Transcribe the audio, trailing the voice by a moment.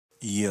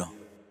Yeah.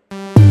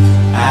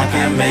 I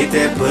can make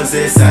that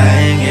pussy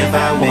sing if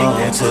I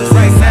want to.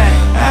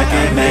 I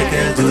can make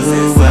her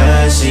do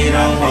what she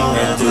don't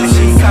wanna do.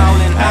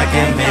 I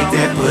can make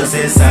that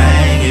pussy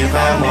sing if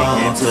I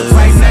want to.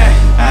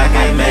 I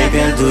can make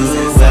her do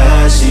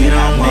what she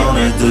don't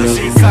wanna do.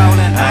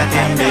 I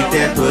can make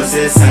that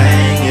pussy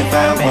sing if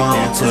I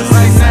want to.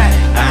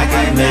 I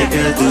can make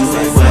her do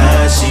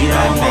what she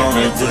don't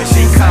wanna do.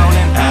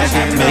 I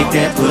can make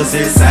that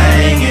pussy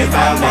sing if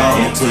I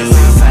want to.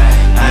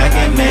 I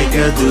can make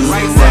her do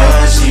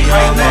what she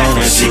don't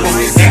wanna do. She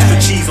wants extra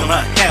cheese on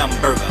her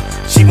hamburger.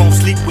 She won't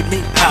sleep with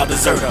me, I'll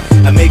desert her.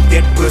 I make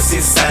that pussy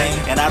sing,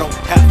 and I don't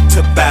have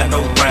to buy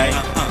no ring.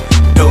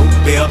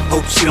 Doorbell,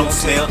 hope she don't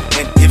smell,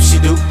 and if she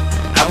do,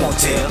 I won't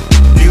tell.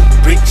 New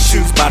brick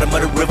shoes, bottom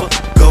of the river.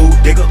 Gold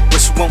digger,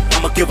 what she want,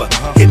 I'ma give her.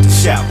 Hit the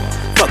shower,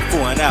 fuck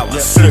for an hour.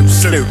 Slurp,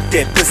 slurp,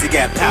 that pussy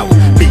got power.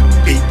 Beep,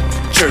 beep,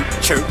 chirp,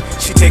 chirp.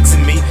 She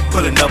texting me,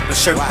 pulling up her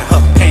shirt,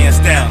 her pants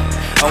down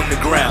on the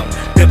ground.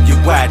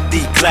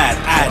 WYD, Glide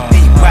ID.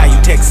 Why you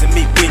texting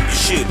me when you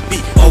should be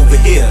over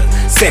here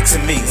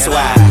sexing me? So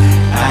I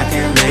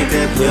can make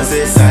that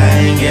pussy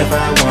sing if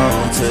I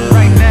want to.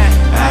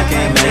 I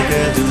can make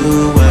her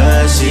do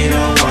what she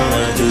don't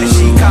wanna do.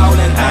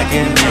 I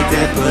can make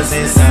that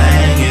pussy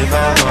sing if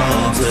I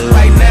want to.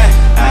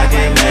 I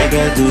can make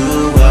her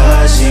do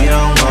what she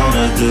don't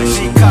wanna do.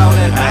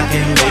 I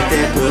can make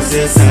that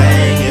pussy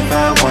sing if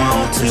I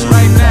want to.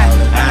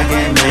 I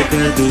can make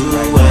her do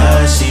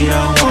what she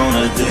don't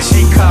wanna do.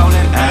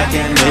 I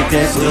can make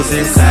that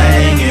pussy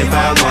sing if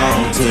I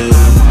want to.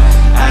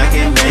 I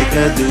can make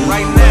her do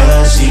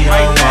what she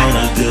don't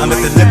wanna do. I'm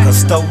at the liquor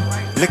store,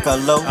 liquor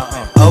low.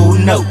 Oh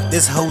no,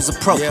 this hoe's a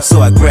pro.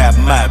 So I grabbed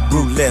my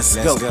brew, let's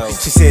go.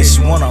 She said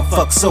she wanna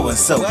fuck so and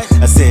so.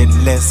 I said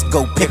let's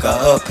go pick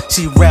her up.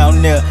 She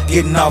round there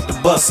getting off the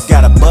bus.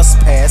 Got a bus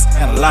pass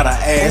and a lot of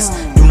ass.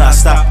 Do not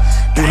stop,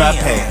 do not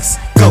pass.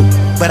 Go,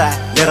 but I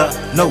let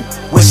her know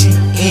what she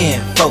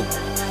in for.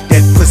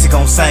 That pussy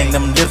gon' sing,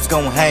 them lips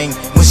gon' hang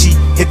when she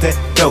hit that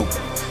dope.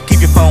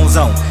 Keep your phones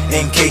on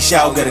in case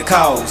y'all get a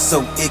call,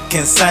 so it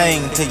can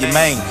sing to your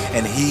man,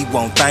 and he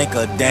won't think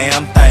a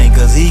damn thing,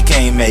 cause he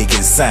can't make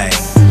it sing.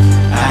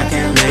 I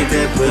can make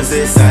that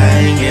pussy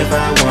sing if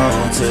I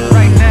want to.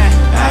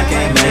 I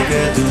can make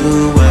her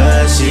do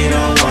what she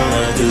don't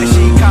wanna do.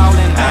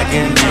 I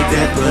can make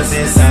that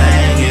pussy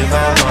sing if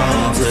I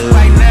want to.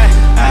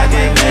 I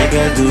can make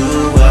her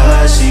do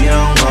what she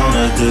don't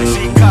wanna do.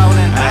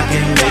 I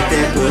can make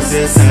that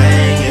pussy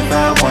sing if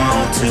I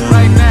want to.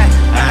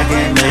 I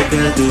can make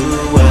her do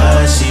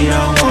what she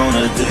don't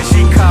wanna do.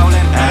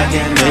 I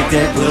can make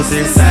that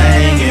pussy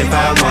sing if I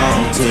want to.